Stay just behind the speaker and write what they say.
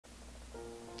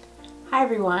Hi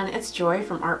everyone, it's Joy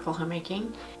from Artful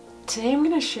Homemaking. Today I'm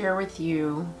going to share with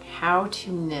you how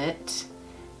to knit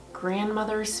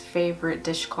grandmother's favorite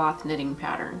dishcloth knitting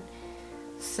pattern.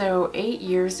 So 8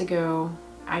 years ago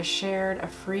I shared a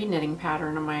free knitting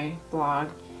pattern on my blog,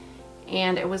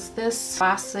 and it was this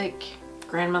classic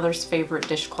grandmother's favorite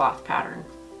dishcloth pattern.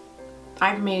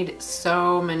 I've made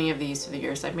so many of these through the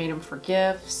years. I've made them for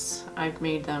gifts, I've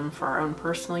made them for our own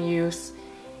personal use,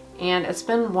 and it's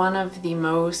been one of the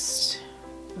most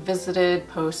visited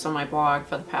posts on my blog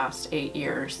for the past 8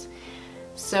 years.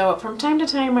 So from time to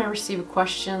time I receive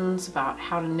questions about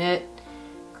how to knit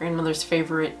grandmother's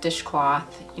favorite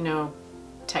dishcloth,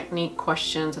 technique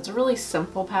questions. It's a really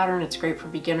simple pattern, it's great for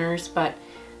beginners, but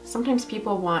sometimes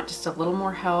people want just a little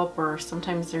more help, or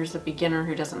sometimes there's a beginner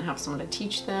who doesn't have someone to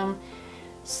teach them.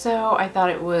 So I thought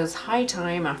it was high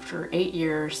time, after 8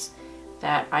 years,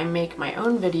 that I make my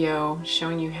own video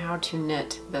showing you how to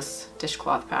knit this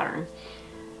dishcloth pattern.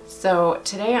 So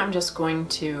today I'm just going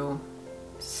to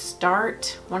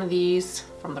start one of these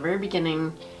from the very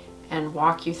beginning and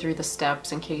walk you through the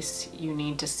steps in case you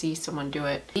need to see someone do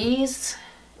it. These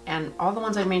and all the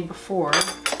ones I made before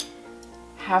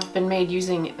have been made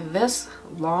using this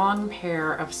long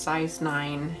pair of size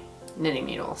 9 knitting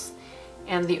needles.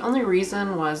 And the only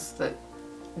reason was that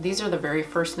these are the very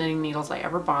first knitting needles I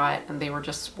ever bought, and they were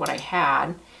just what I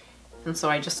had, and so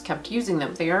I just kept using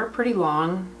them. They are pretty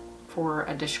long for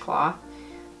a dishcloth,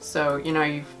 so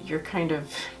you're kind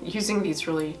of using these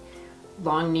really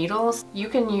long needles. You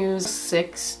can use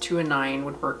 6 to a 9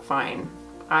 would work fine.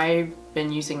 I've been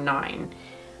using 9,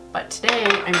 but today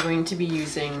I'm going to be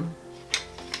using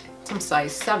some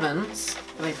size 7s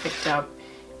that I picked up,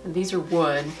 and these are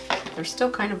wood. They're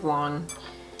still kind of long,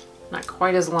 not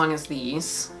quite as long as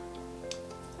these.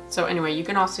 So anyway, you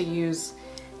can also use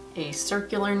a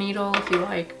circular needle if you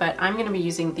like, but I'm going to be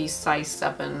using these size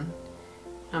 7.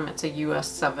 It's a US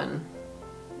 7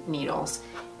 needles,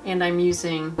 and I'm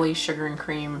using sugar and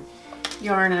cream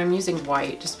yarn, and I'm using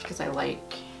white just because I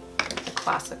like the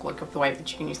classic look of the white, but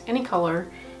you can use any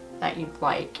color that you'd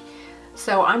like.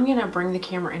 So I'm going to bring the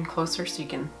camera in closer so you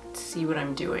can see what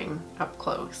I'm doing up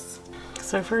close.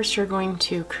 So first you're going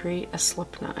to create a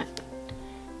slip knot,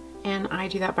 and I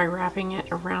do that by wrapping it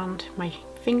around my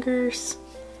fingers,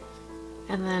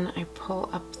 and then I pull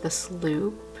up this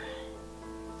loop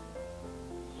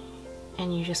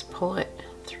and you just pull it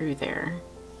through there,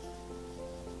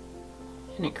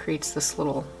 and it creates this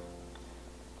little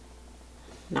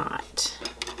knot.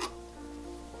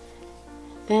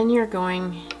 Then you're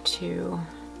going to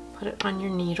put it on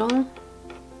your needle,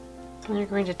 and you're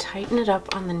going to tighten it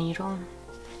up on the needle,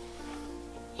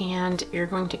 and you're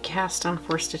going to cast on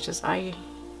 4 stitches. I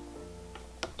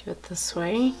do it this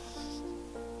way.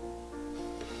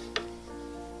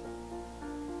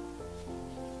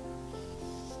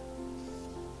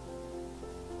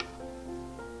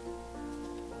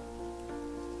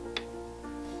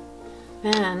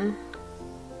 Then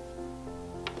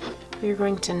you're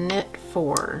going to knit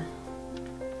 4.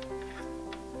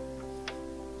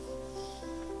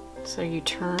 So you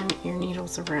turn your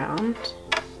needles around.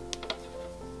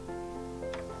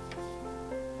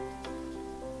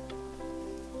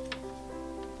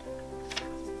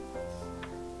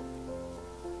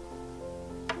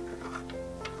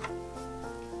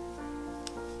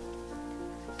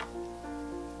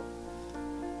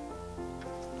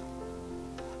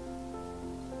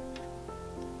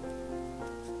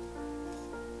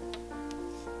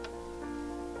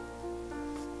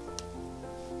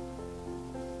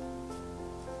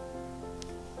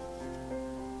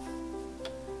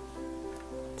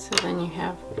 So then you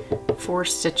have 4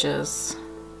 stitches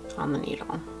on the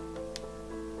needle.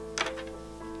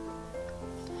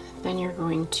 Then you're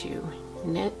going to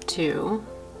knit 2.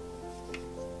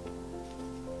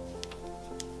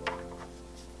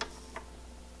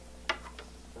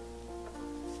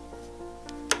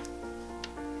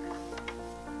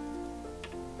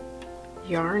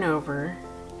 Yarn over,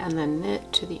 and then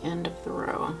knit to the end of the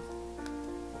row.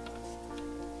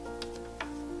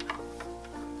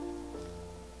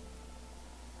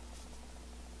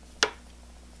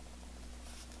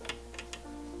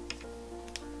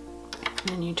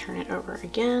 Then you turn it over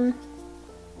again,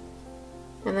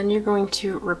 and then you're going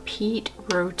to repeat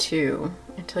row 2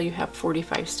 until you have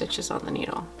 45 stitches on the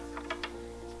needle.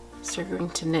 So you're going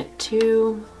to knit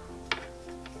 2,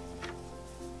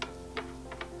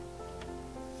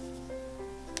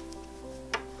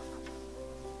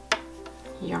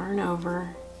 yarn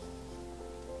over,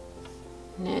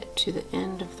 knit to the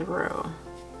end of the row.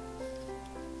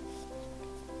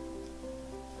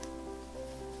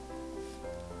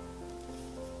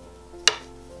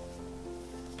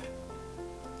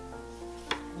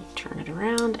 turn it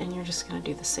around, and you're just going to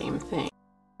do the same thing.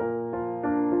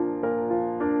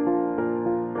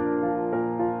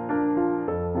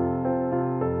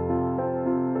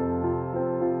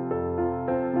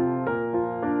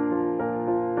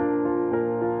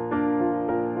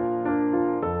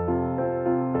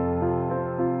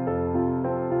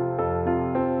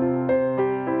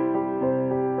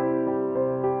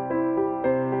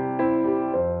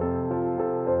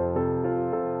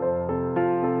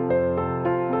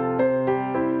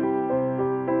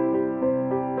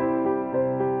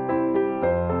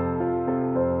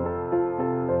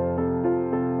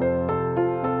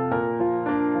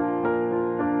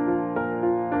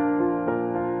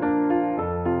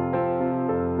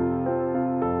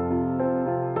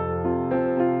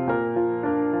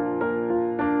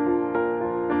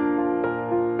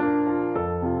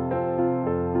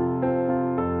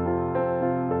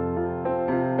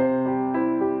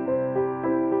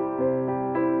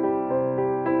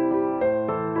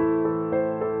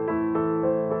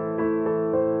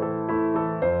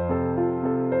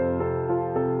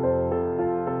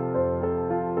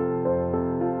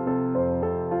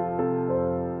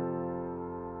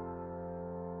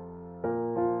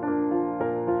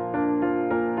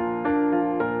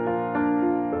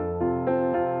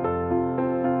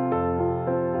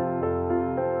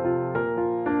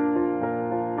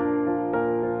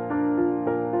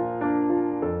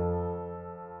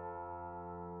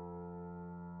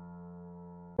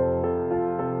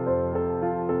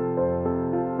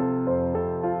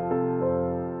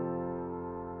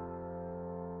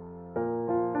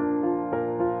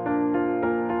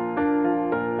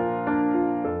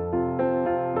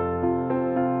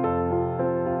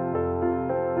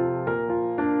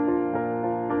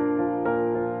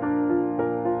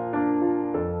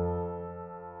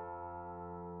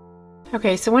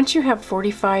 Okay, so once you have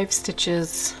 45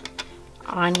 stitches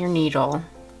on your needle,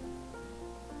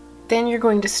 then you're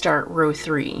going to start row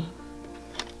 3.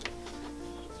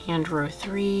 And row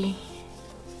 3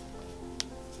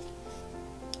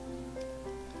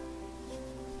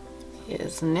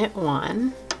 is knit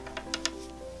 1,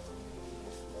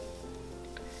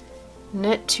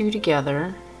 knit 2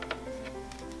 together,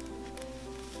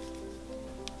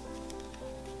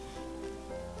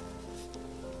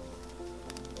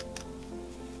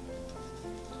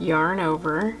 yarn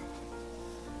over,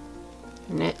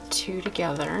 knit 2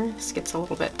 together. This gets a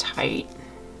little bit tight.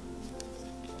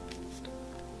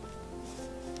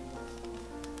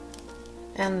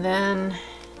 And then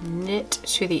knit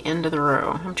to the end of the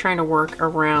row. I'm trying to work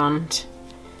around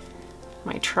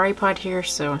my tripod here,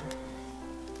 so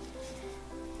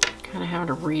kind of having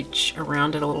to reach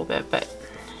around it a little bit, but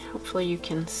hopefully you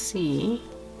can see.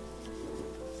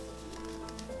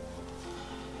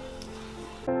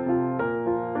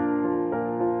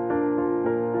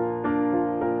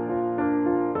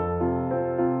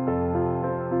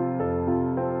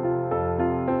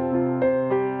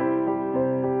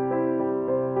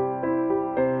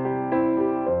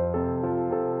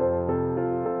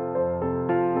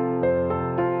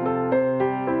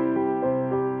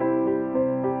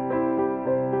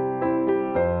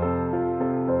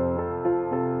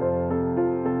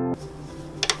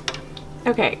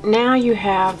 Okay, now you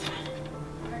have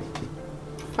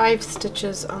 5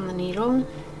 stitches on the needle.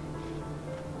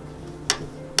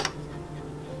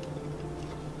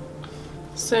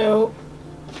 So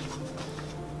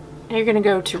now you're going to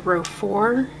go to row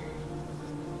 4.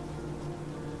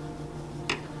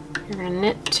 You're going to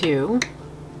knit 2.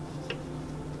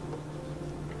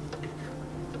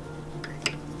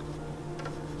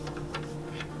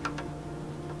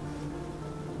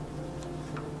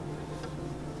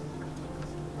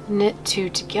 Knit 2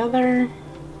 together,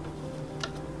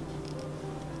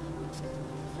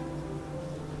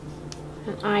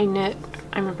 and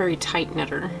I'm a very tight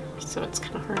knitter, so it's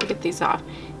kind of hard to get these off,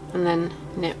 and then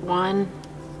knit 1,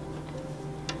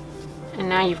 and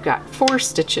now you've got 4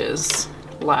 stitches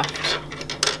left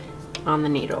on the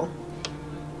needle.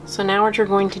 So now what you're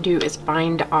going to do is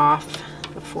bind off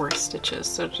the 4 stitches.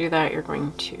 So to do that, you're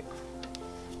going to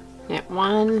knit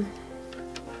 1,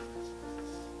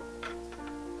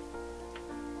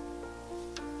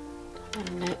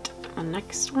 and knit the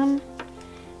next one,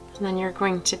 and then you're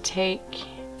going to take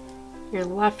your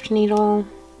left needle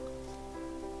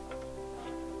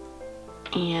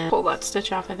and pull that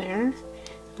stitch off of there, and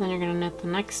then you're going to knit the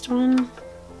next one.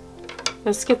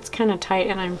 This gets kind of tight,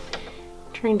 and I'm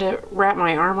trying to wrap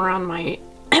my arm around my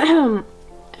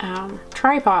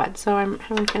tripod, so I'm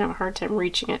having kind of a hard time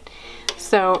reaching it.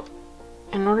 So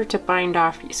in order to bind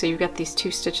off, so you've got these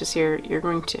 2 stitches here, you're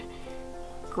going to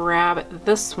grab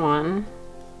this one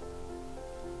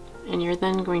and you're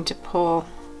then going to pull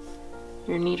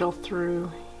your needle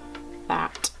through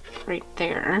that right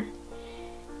there.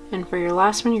 And for your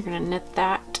last one, you're going to knit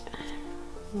that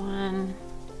one,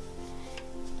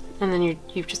 and then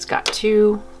you've just got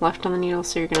 2 left on the needle,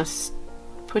 so you're going to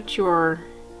put your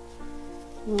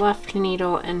left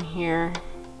needle in here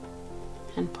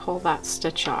and pull that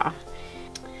stitch off.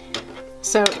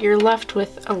 So you're left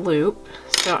with a loop,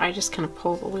 so I just kind of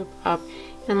pull the loop up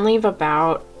and leave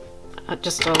about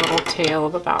just a little tail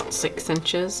of about 6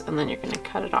 inches, and then you're going to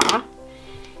cut it off.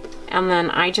 And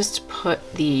then I just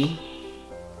put the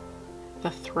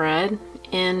thread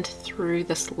end through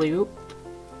this loop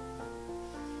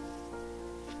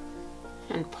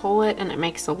and pull it, and it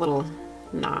makes a little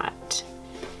knot.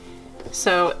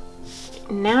 So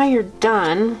now you're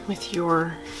done with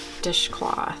your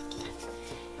dishcloth.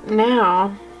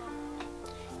 Now,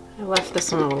 I left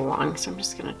this one a little long, so I'm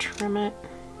just going to trim it.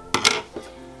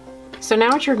 So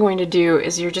now what you're going to do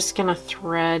is you're just going to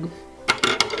thread.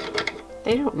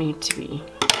 They don't need to be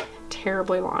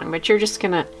terribly long, but you're just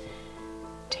going to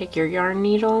take your yarn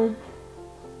needle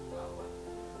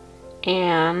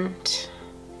and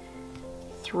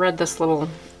thread this little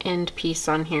end piece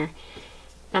on here.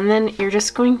 And then you're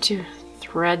just going to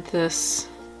thread this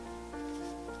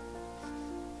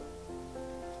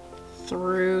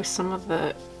through some of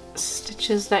the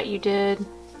stitches that you did.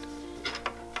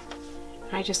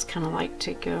 I just kind of like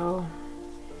to go.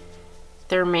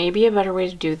 There may be a better way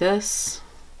to do this,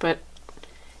 but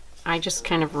I just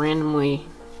kind of randomly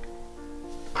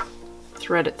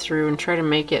thread it through and try to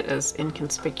make it as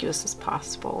inconspicuous as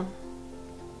possible.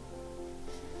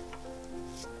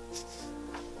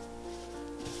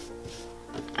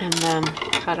 And then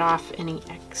cut off any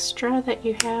extra that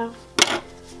you have.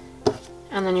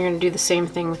 And then you're going to do the same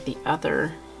thing with the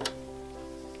other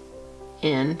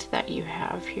end that you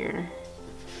have here.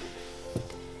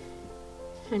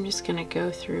 I'm just going to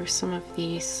go through some of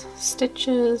these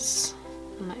stitches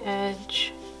on the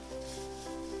edge.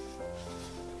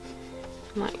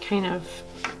 And that kind of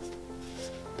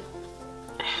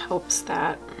helps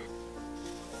that.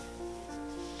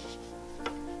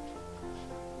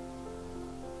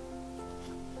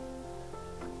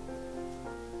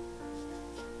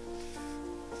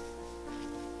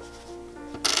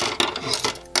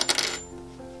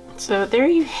 So there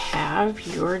you have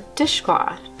your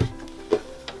dishcloth.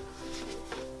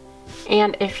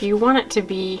 And if you want it to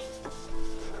be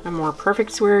a more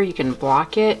perfect square, you can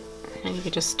block it, and you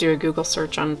can just do a Google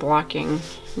search on blocking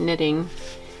knitting.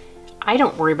 I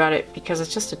don't worry about it because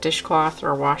it's just a dishcloth or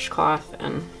a washcloth,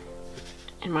 and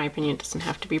in my opinion it doesn't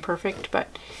have to be perfect. But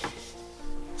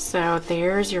so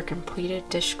there's your completed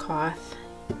dishcloth.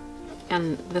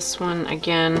 And this one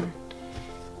again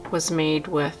was made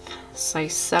with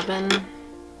size 7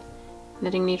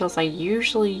 knitting needles. I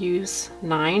usually use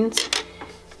 9s,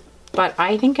 but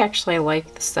I think actually I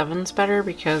like the 7s better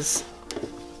because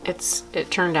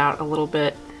it turned out a little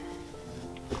bit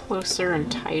closer and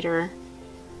tighter.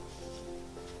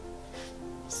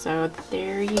 So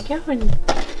there you go, and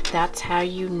that's how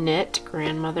you knit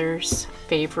grandmother's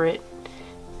favorite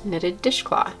knitted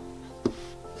dishcloth.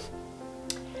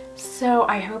 So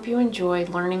I hope you enjoyed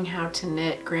learning how to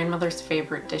knit grandmother's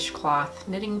favorite dishcloth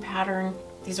knitting pattern.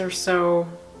 These are so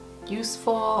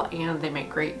useful and they make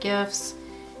great gifts.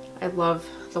 I love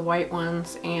the white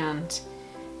ones, and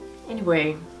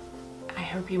anyway, I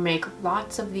hope you make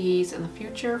lots of these in the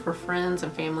future for friends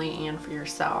and family and for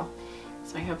yourself.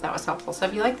 So I hope that was helpful. So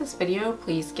if you like this video,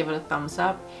 please give it a thumbs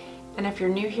up. And if you're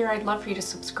new here, I'd love for you to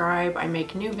subscribe. I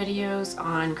make new videos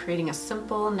on creating a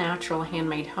simple, natural,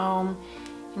 handmade home,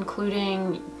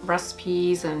 including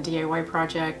recipes and DIY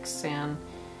projects and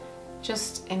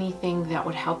just anything that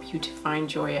would help you to find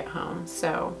joy at home.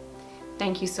 So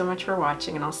thank you so much for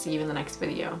watching, and I'll see you in the next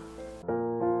video.